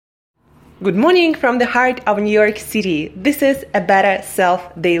Good morning from the heart of New York City. This is a Better Self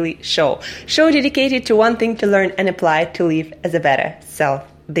Daily Show dedicated to one thing to learn and apply to live as a better self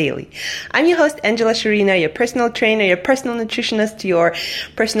daily. I'm your host, Angela Shurina, your personal trainer, your personal nutritionist, your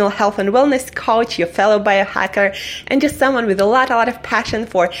personal health and wellness coach, your fellow biohacker, and just someone with a lot of passion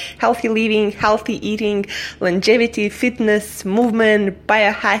for healthy living, healthy eating, longevity, fitness, movement,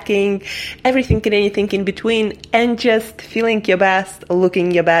 biohacking, everything and anything in between, and just feeling your best,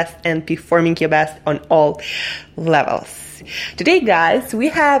 looking your best, and performing your best on all levels. Today, guys, we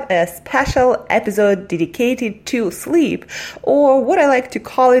have a special episode dedicated to sleep, or what I like to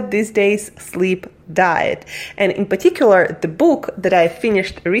call it these days, sleep diet. And in particular, the book that I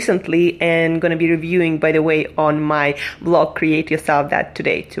finished recently and going to be reviewing, by the way, on my blog, Create Yourself That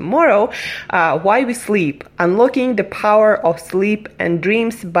Today Tomorrow, Why We Sleep, Unlocking the Power of Sleep and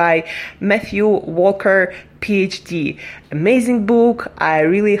Dreams by Matthew Walker, PhD. Amazing book. I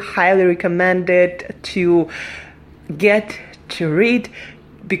really highly recommend it to get to read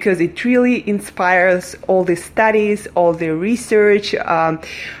because it really inspires all the studies, all the research,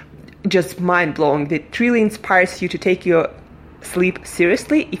 just mind-blowing. It really inspires you to take your sleep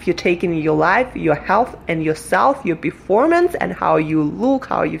seriously if you're taking your life, your health, and yourself, your performance, and how you look,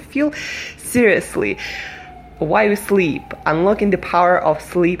 how you feel seriously. Why We Sleep, Unlocking the Power of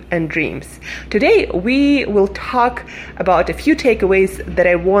Sleep and Dreams. Today, we will talk about a few takeaways that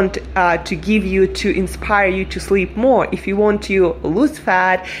I want to give you to inspire you to sleep more. If you want to lose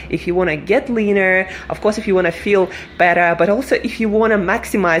fat, if you want to get leaner, of course, if you want to feel better, but also if you want to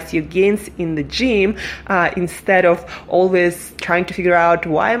maximize your gains in the gym, instead of always trying to figure out,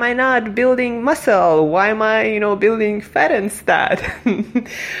 why am I not building muscle? Why am I, building fat instead?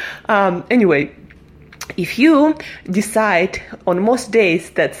 Anyway, if you decide on most days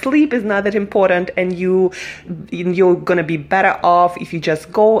that sleep is not that important and you're going to be better off if you just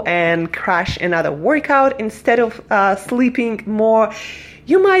go and crash another workout instead of sleeping more,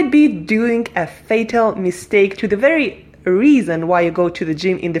 you might be doing a fatal mistake to the very reason why you go to the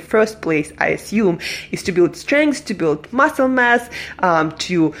gym in the first place, I assume, is to build strength, to build muscle mass,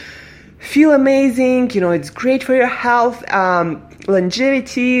 to feel amazing. It's great for your health,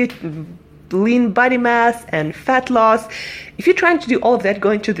 longevity, lean body mass, and fat loss. If you're trying to do all of that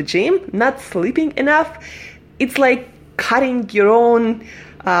going to the gym, not sleeping enough, it's like cutting your own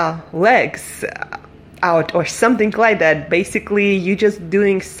legs out or something like that. Basically, you're just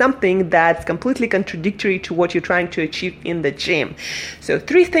doing something that's completely contradictory to what you're trying to achieve in the gym. So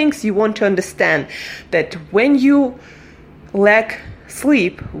 3 things you want to understand: that when you lack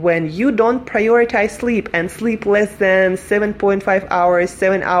sleep, when you don't prioritize sleep and sleep less than 7.5 hours,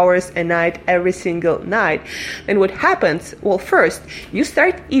 7 hours a night every single night, then what happens? Well, first, you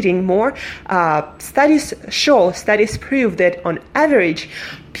start eating more. Studies prove that on average,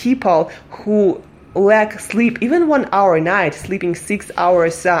 people who lack sleep, even 1 hour a night, sleeping 6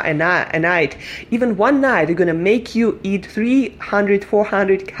 hours a night, even one night, they're going to make you eat 300,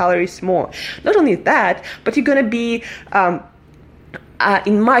 400 calories more. Not only that, but you're going to be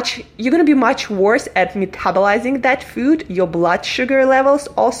you're going to be much worse at metabolizing that food. Your blood sugar levels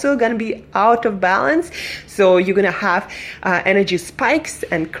also going to be out of balance. So you're going to have energy spikes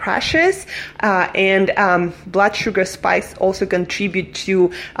and crashes, and blood sugar spikes also contribute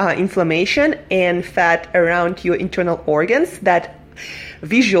to inflammation and fat around your internal organs that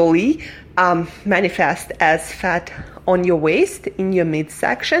visually manifest as fat on your waist, in your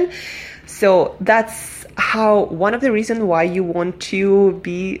midsection. So that's one of the reasons why you want to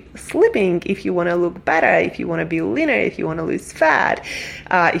be sleeping. If you want to look better, if you want to be leaner, if you want to lose fat,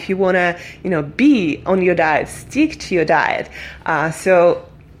 if you want to, be on your diet, stick to your diet. So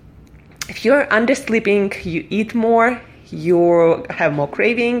if you're undersleeping, you eat more, you have more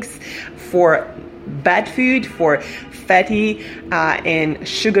cravings for bad food, for fatty and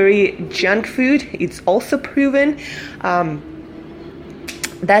sugary junk food. It's also proven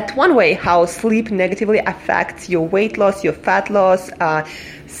that one way how sleep negatively affects your weight loss, your fat loss,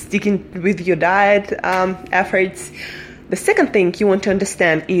 sticking with your diet efforts. The second thing you want to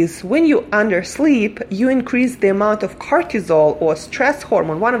understand is when you undersleep, you increase the amount of cortisol or stress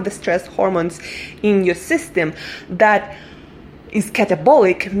hormone, one of the stress hormones in your system that is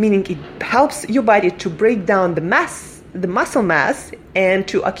catabolic, meaning it helps your body to break down the muscle mass and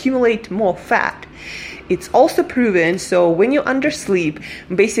to accumulate more fat. It's also proven, so when you undersleep,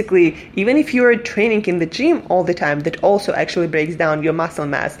 basically, even if you're training in the gym all the time, that also actually breaks down your muscle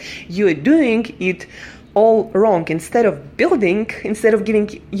mass. You're doing it all wrong. Instead of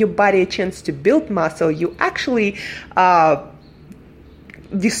giving your body a chance to build muscle, you actually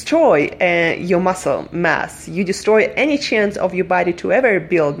destroy your muscle mass. You destroy any chance of your body to ever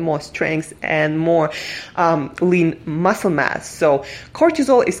build more strength and more lean muscle mass. So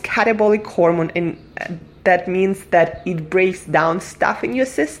cortisol is catabolic hormone, and that means that it breaks down stuff in your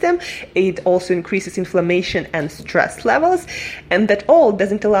system. It also increases inflammation and stress levels, and that all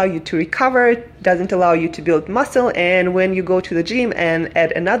doesn't allow you to recover, doesn't allow you to build muscle. And when you go to the gym and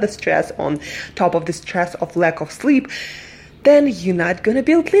add another stress on top of the stress of lack of sleep, then you're not gonna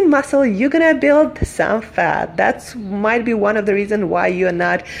build lean muscle, you're gonna build some fat. That might be one of the reasons why you're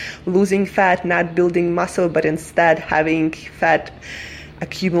not losing fat, not building muscle, but instead having fat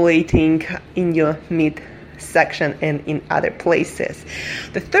accumulating in your midsection and in other places.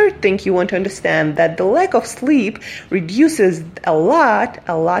 The third thing you want to understand that the lack of sleep reduces a lot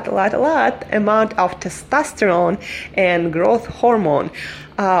amount of testosterone and growth hormone.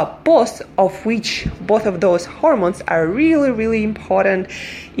 Both of those hormones are really important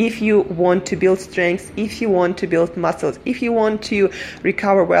if you want to build strength, if you want to build muscles, if you want to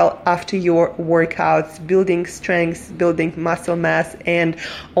recover well after your workouts, building strength, building muscle mass, and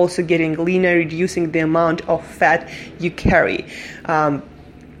also getting leaner, reducing the amount of fat you carry.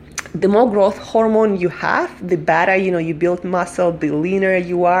 The more growth hormone you have, the better, you build muscle, the leaner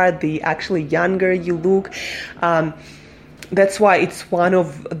you are, the actually younger you look. That's why it's one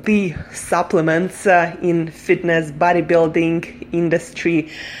of the supplements in fitness bodybuilding industry.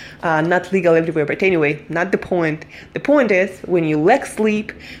 Not legal everywhere, but anyway, not the point. The point is, when you lack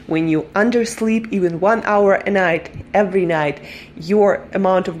sleep, when you undersleep even 1 hour a night, every night, your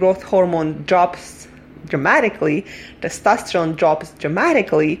amount of growth hormone drops dramatically, testosterone drops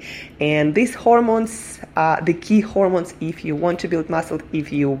dramatically, and these hormones are the key hormones if you want to build muscle,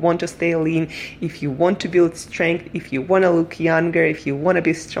 if you want to stay lean, if you want to build strength, if you want to look younger, if you want to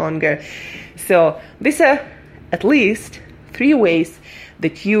be stronger. So these are at least 3 ways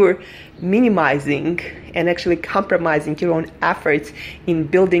that you're minimizing and actually compromising your own efforts in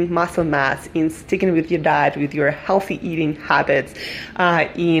building muscle mass, in sticking with your diet, with your healthy eating habits,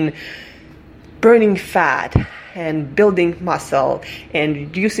 in burning fat and building muscle and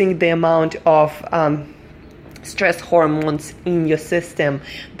reducing the amount of stress hormones in your system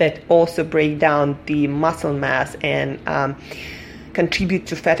that also break down the muscle mass and contribute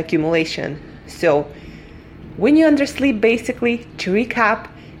to fat accumulation. So when you undersleep, basically, to recap,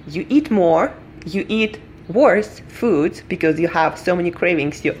 you eat more, you eat worse foods because you have so many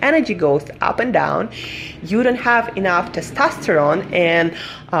cravings, your energy goes up and down, you don't have enough testosterone and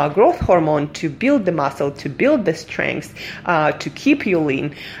growth hormone to build the muscle, to build the strength, to keep you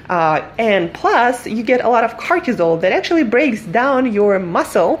lean, and plus you get a lot of cortisol that actually breaks down your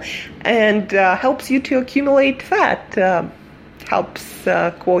muscle and helps you to accumulate fat, helps,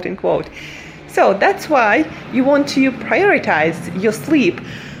 quote unquote. So that's why you want to prioritize your sleep.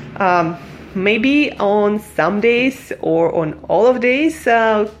 Maybe on some days or on all of days,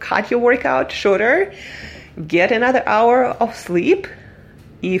 cut your workout shorter, get another hour of sleep.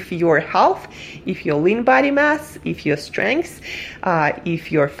 If your health, if your lean body mass, if your strength, if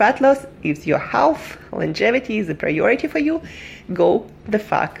your fat loss, if your health, longevity is a priority for you, go the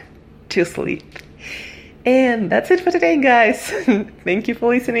fuck to sleep. And that's it for today, guys. Thank you for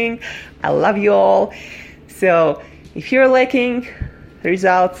listening. I love you all. So if you're lacking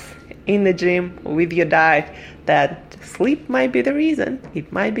results in the gym with your diet, that sleep might be the reason.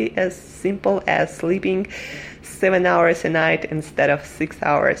 It might be as simple as sleeping 7 hours a night instead of 6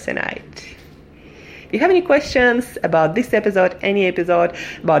 hours a night. If you have any questions about this episode, any episode,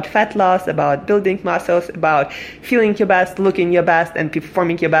 about fat loss, about building muscles, about feeling your best, looking your best, and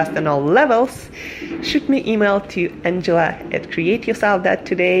performing your best on all levels, shoot me email to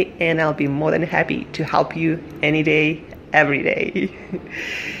angela@createyourself.today, and I'll be more than happy to help you any day, every day.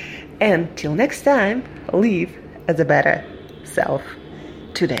 And till next time, live as a better self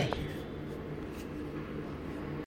today.